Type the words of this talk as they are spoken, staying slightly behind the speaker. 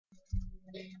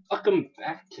Welcome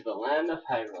back to the land of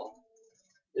Hyrule.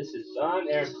 This is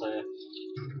johnaircliff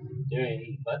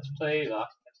doing Let's Play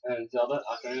Zelda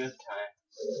Ocarina of Time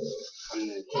on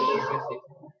the Nintendo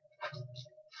 64.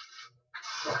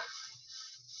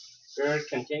 We're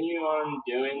continue on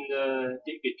doing the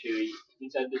Deku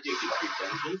inside the Deku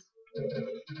dungeon.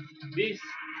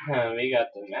 We got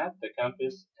the map, the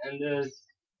compass, and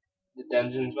the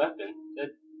dungeon's weapon,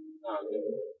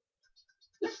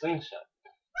 the slingshot.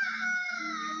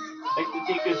 Like the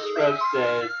Deku Scrub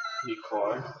said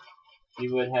before,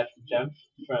 you would have to jump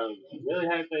from a really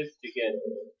high place to get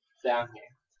down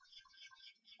here.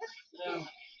 So,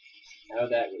 now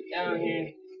that we're down here,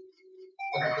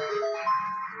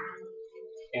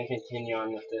 and continue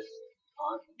on with this.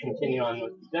 Continue on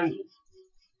with the dungeon.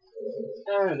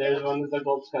 And there's one of the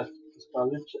gold skeletons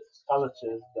that I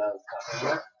was talking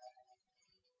about.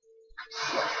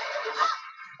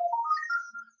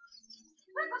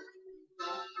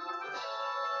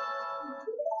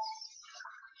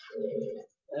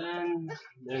 And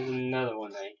there's another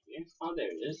one right here. Oh,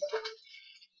 there it is.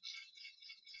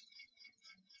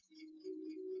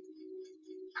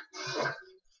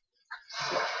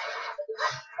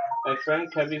 My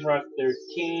friend Cubby's Rock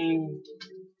 13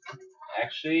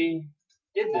 actually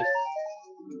did this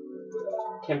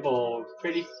temple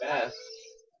pretty fast.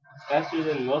 Faster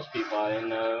than most people I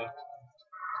know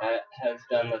that has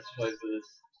done Let's Play for this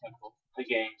temple, the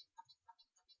game.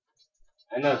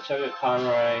 I know Chugga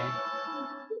Conroy,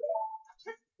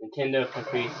 Nintendo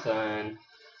Capri Sun,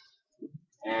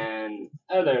 and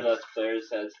other Let's Players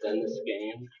has done this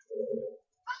game.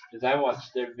 Because I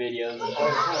watch their videos all the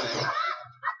time.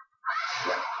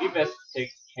 You best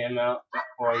take him out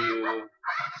before you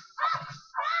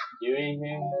do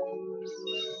anything.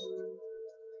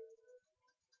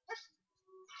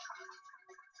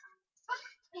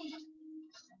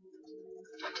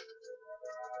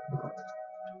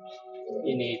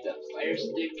 You need the fire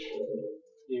stick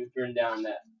to burn down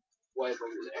that web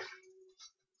over there.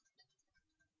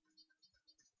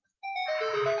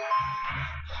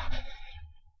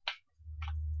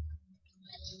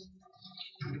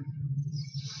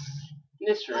 In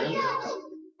this room,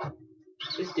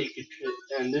 this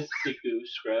Deku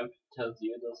Scrub tells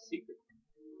you a little secret.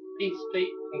 Please,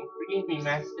 forgive me,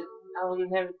 Master. I will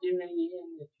never do it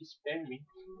again if you spare me.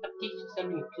 I'll teach you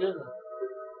something cool.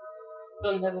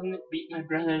 You'll never beat my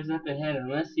brothers up the head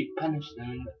unless you punish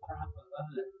them in the proper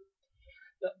order.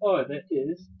 The order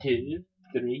is 2,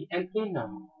 3, and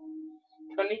uno.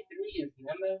 23 is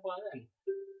number 1.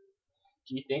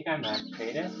 Do you think I'm a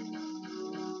traitor?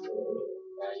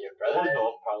 Your brothers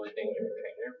will probably think you're a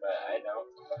traitor, but I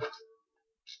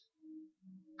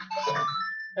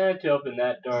don't. To open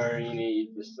that door, you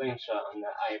need the slingshot on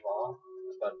the eyeball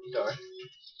above the door.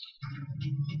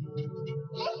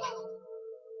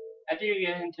 After you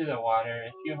get into the water,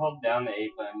 if you hold down the A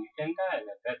button, you can dive.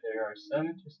 I bet there are some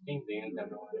interesting things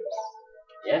underwater.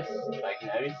 Yes, like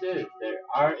Navi says, there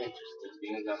are interesting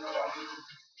things underwater.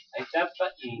 Like that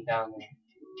button down there.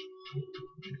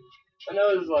 When I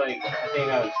think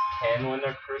I was 10 when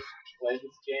I first played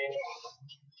this game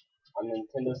on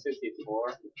Nintendo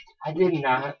 64, I did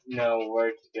not know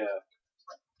where to go.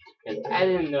 Because I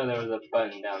didn't know there was a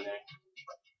button down there.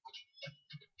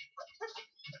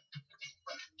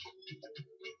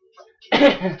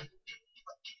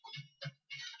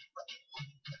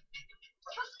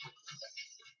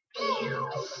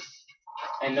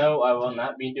 I know I will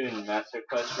not be doing the Master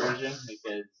Quest version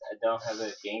because I don't have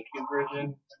a GameCube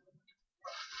version.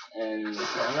 And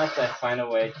unless I find a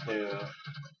way to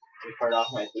record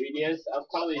off my 3DS, I'll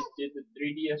probably do the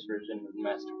 3DS version of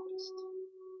Master Quest.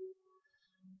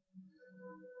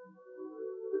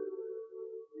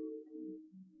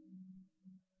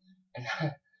 And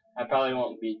I probably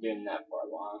won't be doing that for a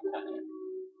long time.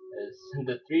 Because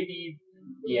the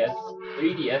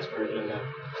 3DS version of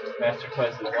Master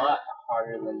Quest is a lot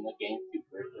harder than the GameCube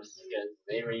version because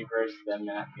they reverse the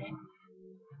mapping.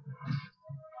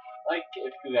 Like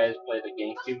if you guys play the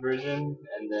GameCube version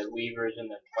and the Wii version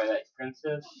of Twilight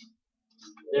Princess,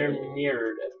 they're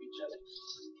mirrored of each other.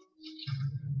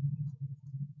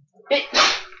 Hey!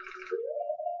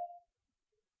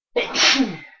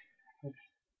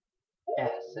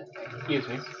 Yes, excuse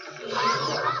me.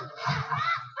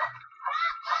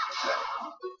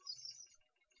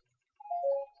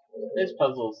 This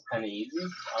puzzle is kind of easy.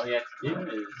 All you have to do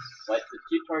is light the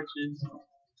 2 torches,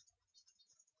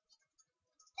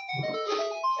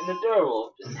 and the door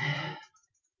will open.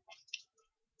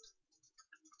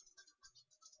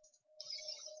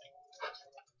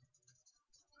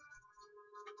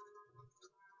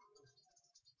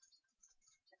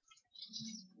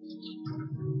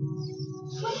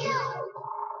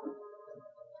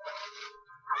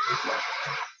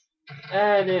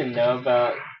 I didn't know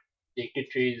about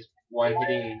Dikatree's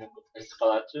one-hitting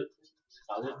sculptures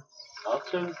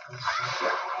until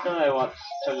I watched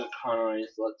Chuck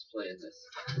Conroy's Let's Play of this.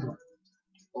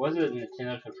 Or was it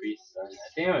Nintendo Capri Sun? I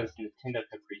think it was Nintendo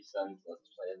Capri Sun's Let's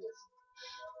Play of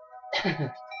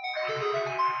this.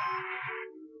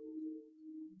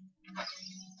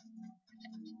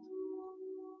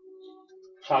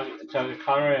 Chuck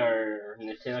Conroy or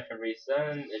Nintendo Capri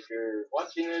Sun, if you're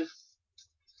watching this,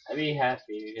 I'd be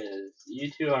happy because you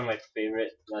two are my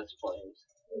favorite Let's Players.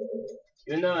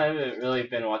 Even though I haven't really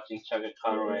been watching Chugga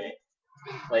Conroy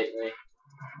lately.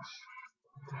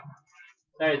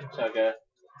 Sorry, Chugga.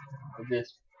 I've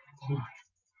just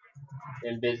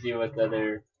been busy with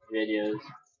other videos.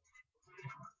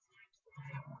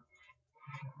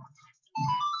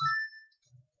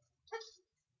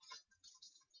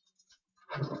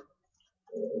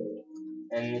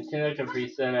 And Nintendo Capri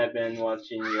Sun, I've been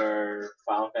watching your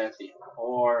Final Fantasy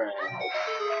 4 and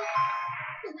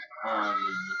um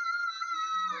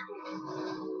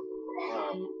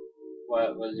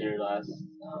what was your last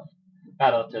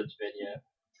Battletoads video?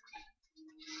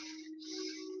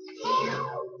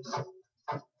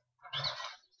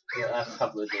 The last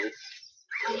couple of days.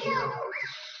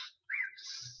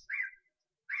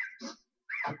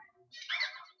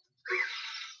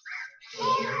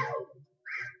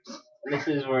 This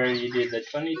is where you do the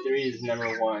 23 is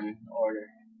number 1 order.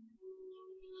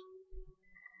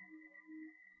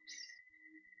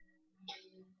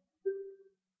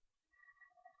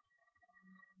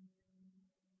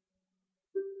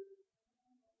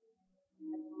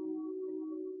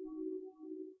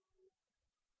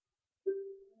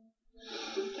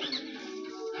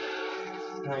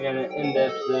 I'm gonna end the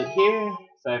episode here.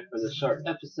 Sorry for the short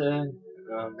episode.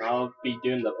 I'll be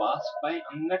doing the boss fight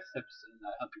on the next episode.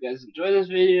 I hope you guys enjoy this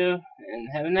video and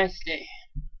have a nice day.